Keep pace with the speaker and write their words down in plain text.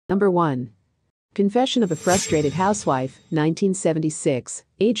Number 1. Confession of a Frustrated Housewife, 1976.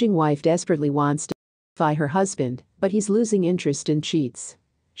 Aging wife desperately wants to satisfy her husband, but he's losing interest and cheats.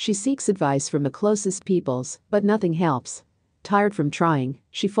 She seeks advice from the closest peoples, but nothing helps. Tired from trying,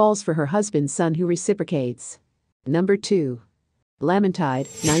 she falls for her husband's son who reciprocates. Number 2. Lamentide,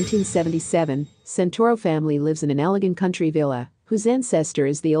 1977. Santoro family lives in an elegant country villa, whose ancestor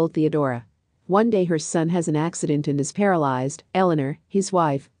is the old Theodora. One day her son has an accident and is paralyzed. Eleanor, his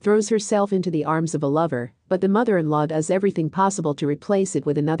wife, throws herself into the arms of a lover, but the mother-in-law does everything possible to replace it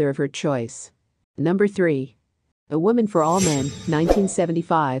with another of her choice. Number 3. A Woman for All Men,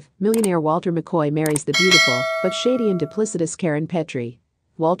 1975. Millionaire Walter McCoy marries the beautiful, but shady and duplicitous Karen Petrie.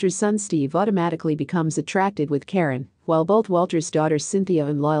 Walter's son Steve automatically becomes attracted with Karen, while both Walter's daughters Cynthia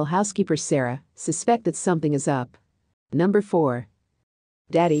and loyal housekeeper Sarah suspect that something is up. Number 4.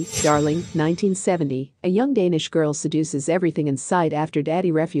 Daddy, Darling, 1970. A young Danish girl seduces everything in sight after Daddy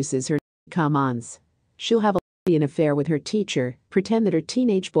refuses her commands. She'll have an affair with her teacher, pretend that her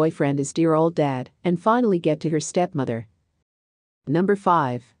teenage boyfriend is dear old dad, and finally get to her stepmother. Number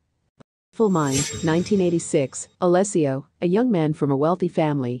 5. Full Mind, 1986. Alessio, a young man from a wealthy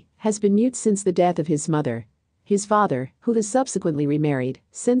family, has been mute since the death of his mother. His father, who has subsequently remarried,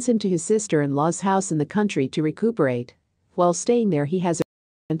 sends him to his sister-in-law's house in the country to recuperate. While staying there, he has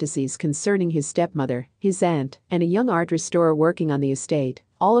fantasies concerning his stepmother, his aunt, and a young art restorer working on the estate,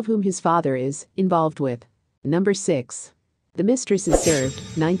 all of whom his father is involved with. Number 6. The Mistress is Served,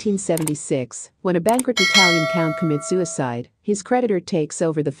 1976. When a bankrupt Italian count commits suicide, his creditor takes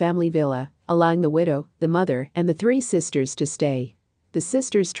over the family villa, allowing the widow, the mother, and the 3 sisters to stay. The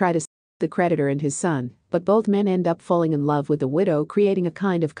sisters try to save the creditor and his son, but both men end up falling in love with the widow, creating a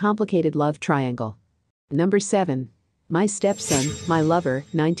kind of complicated love triangle. Number 7. My Stepson, My Lover,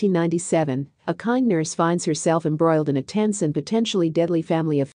 1997. A kind nurse finds herself embroiled in a tense and potentially deadly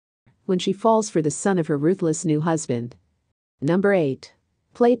family affair when she falls for the son of her ruthless new husband. Number 8.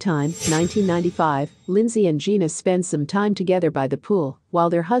 Playtime, 1995. Lindsay and Gina spend some time together by the pool while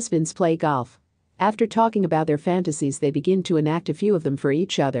their husbands play golf. After talking about their fantasies, they begin to enact a few of them for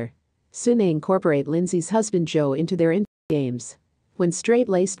each other. Soon they incorporate Lindsay's husband Joe into their games. When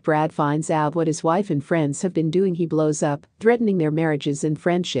straight-laced Brad finds out what his wife and friends have been doing, he blows up, threatening their marriages and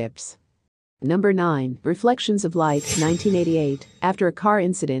friendships. Number 9. Reflections of Light, 1988. After a car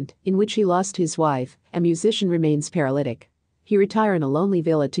incident in which he lost his wife, a musician remains paralytic. He retires in a lonely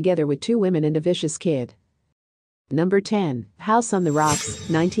villa together with 2 women and a vicious kid. Number 10. House on the Rocks,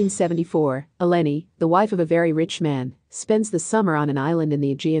 1974. Eleni, the wife of a very rich man, spends the summer on an island in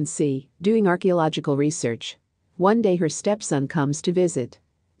the Aegean Sea, doing archaeological research. One day her stepson comes to visit.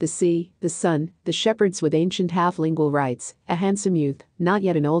 The sea, the sun, the shepherds with ancient half-lingual rites, a handsome youth, not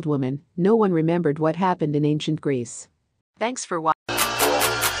yet an old woman. No one remembered what happened in ancient Greece. Thanks for watching.